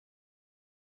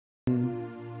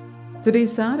Today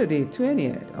is Saturday,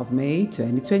 20th of May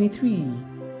 2023,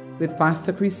 with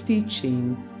Pastor Chris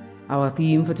teaching. Our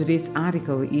theme for today's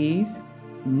article is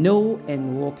Know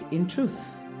and Walk in Truth.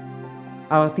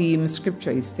 Our theme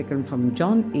scripture is taken from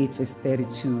John 8 verse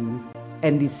 32,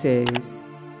 and it says,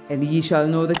 "And ye shall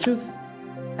know the truth,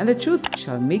 and the truth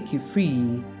shall make you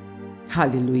free."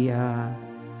 Hallelujah.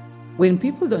 When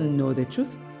people don't know the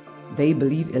truth, they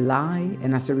believe a lie,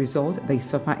 and as a result, they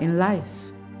suffer in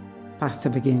life. Pastor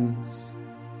begins.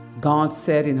 God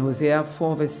said in Hosea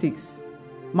 4 verse 6,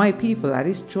 "My people are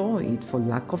destroyed for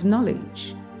lack of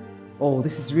knowledge." Oh,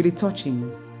 this is really touching,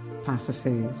 Pastor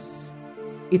says.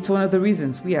 It's one of the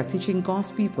reasons we are teaching God's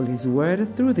people His Word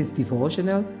through this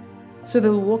devotional, so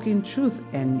they'll walk in truth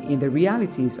and in the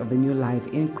realities of the new life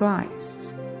in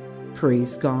Christ.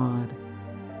 Praise God.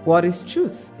 What is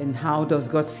truth, and how does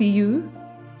God see you?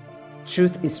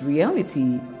 Truth is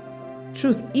reality.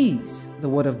 Truth is the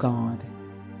Word of God.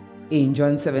 In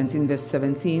John 17 verse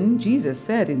 17, Jesus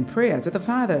said in prayer to the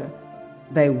Father,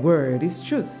 "Thy word is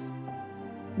truth."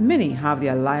 Many have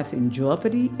their lives in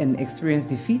jeopardy and experience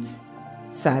defeat,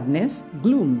 sadness,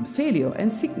 gloom, failure,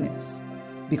 and sickness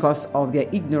because of their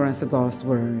ignorance of God's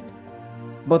word.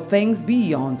 But thanks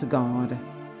be unto God.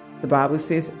 The Bible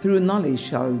says, "Through knowledge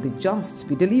shall the just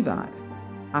be delivered,"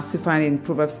 as we find in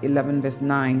Proverbs 11 verse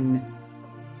 9.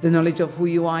 The knowledge of who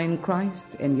you are in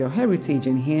Christ and your heritage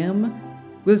in Him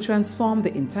will transform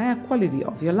the entire quality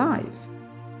of your life.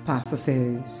 Pastor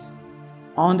says,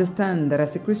 understand that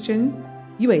as a Christian,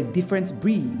 you are a different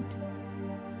breed.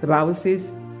 The Bible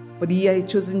says, "But ye are a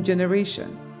chosen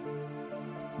generation."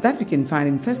 That we can find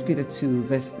in 1 Peter 2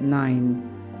 verse 9.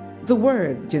 The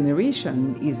word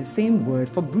generation is the same word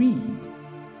for breed.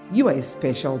 You are a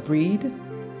special breed,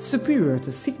 superior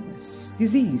to sickness,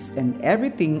 disease, and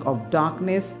everything of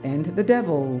darkness and the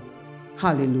devil.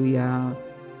 Hallelujah.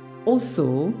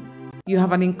 Also, you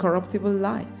have an incorruptible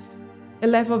life, a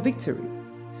life of victory,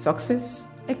 success,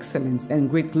 excellence, and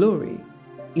great glory.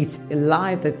 It's a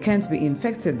life that can't be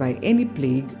infected by any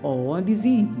plague or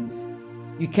disease.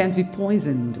 You can't be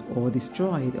poisoned or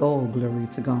destroyed. Oh, glory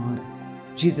to God.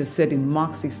 Jesus said in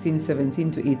Mark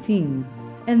 16:17-18,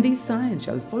 "And these signs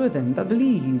shall follow them that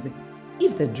believe.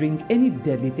 If they drink any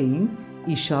deadly thing,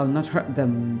 it shall not hurt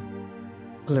them."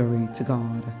 Glory to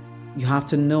God. You have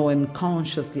to know and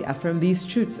consciously affirm these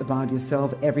truths about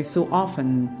yourself every so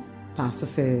often. Pastor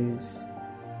says,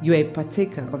 you are a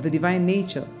partaker of the divine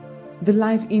nature. The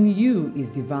life in you is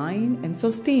divine and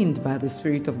sustained by the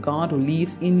Spirit of God who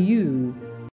lives in you.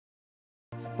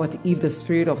 But if the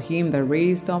Spirit of Him that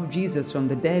raised up Jesus from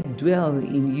the dead dwell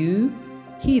in you,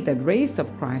 He that raised up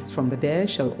Christ from the dead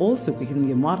shall also quicken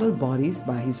your mortal bodies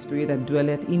by His Spirit that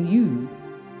dwelleth in you.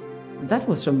 That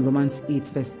was from Romans 8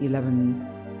 verse 11.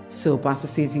 So Pastor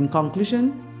says in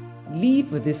conclusion,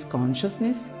 live with this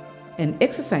consciousness and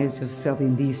exercise yourself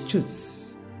in these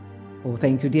truths. Oh,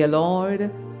 thank you, dear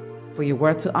Lord, for your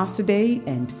word to us today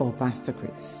and for Pastor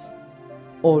Chris.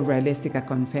 All right, let's take a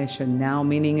confession now,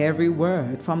 meaning every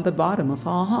word from the bottom of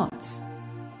our hearts.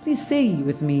 Please say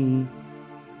with me,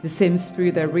 the same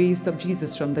Spirit that raised up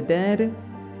Jesus from the dead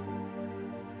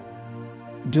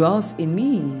dwells in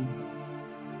me.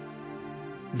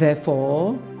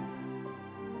 Therefore,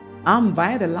 I'm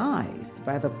vitalized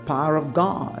by the power of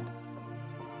God.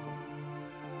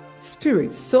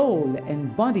 Spirit, soul,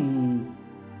 and body.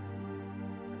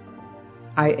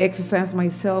 I exercise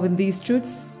myself in these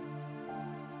truths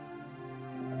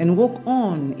and walk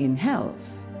on in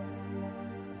health.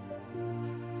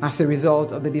 As a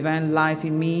result of the divine life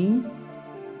in me,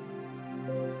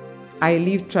 I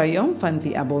live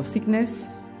triumphantly above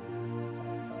sickness,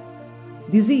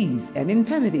 disease, and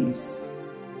infirmities.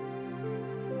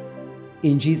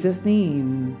 In Jesus'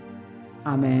 name,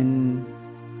 Amen.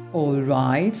 All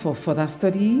right, for further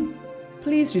study,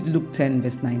 please read Luke 10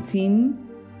 verse 19,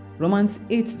 Romans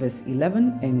 8 verse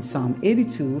 11, and Psalm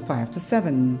 82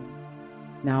 5-7.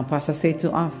 Now, Pastor said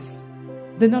to us,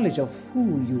 the knowledge of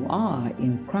who you are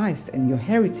in Christ and your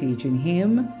heritage in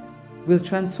Him will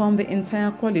transform the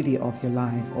entire quality of your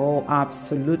life. Oh,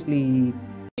 absolutely.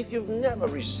 If you've never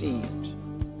received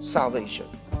salvation,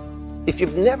 if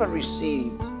you've never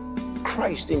received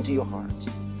Christ into your heart,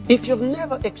 if you've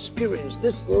never experienced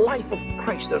this life of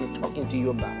Christ that I'm talking to you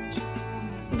about,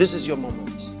 this is your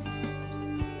moment.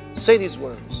 Say these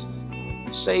words.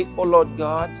 Say, "Oh Lord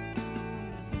God,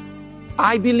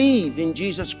 I believe in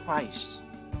Jesus Christ,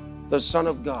 the Son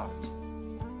of God.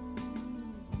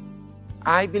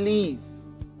 I believe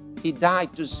He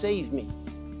died to save me.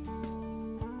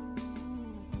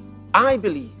 I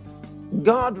believe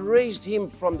God raised Him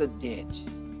from the dead,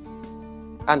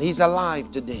 and He's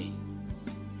alive today.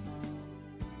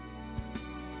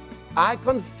 I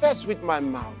confess with my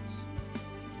mouth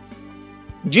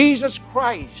Jesus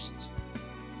Christ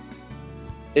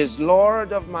is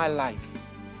Lord of my life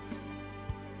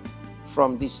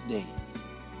from this day.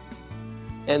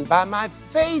 And by my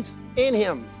faith in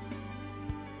Him,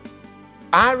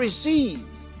 I receive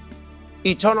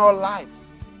eternal life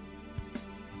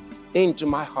into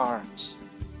my heart,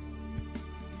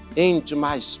 into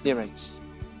my spirit.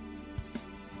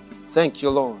 Thank you,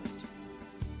 Lord,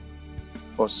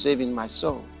 for saving my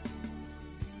soul.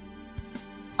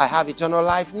 I have eternal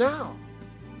life now.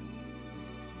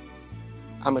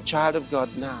 I'm a child of God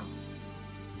now.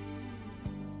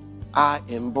 I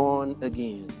am born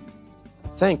again.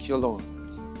 Thank you, Lord.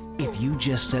 If you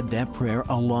just said that prayer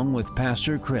along with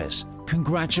Pastor Chris,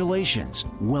 congratulations.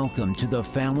 Welcome to the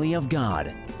family of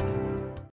God.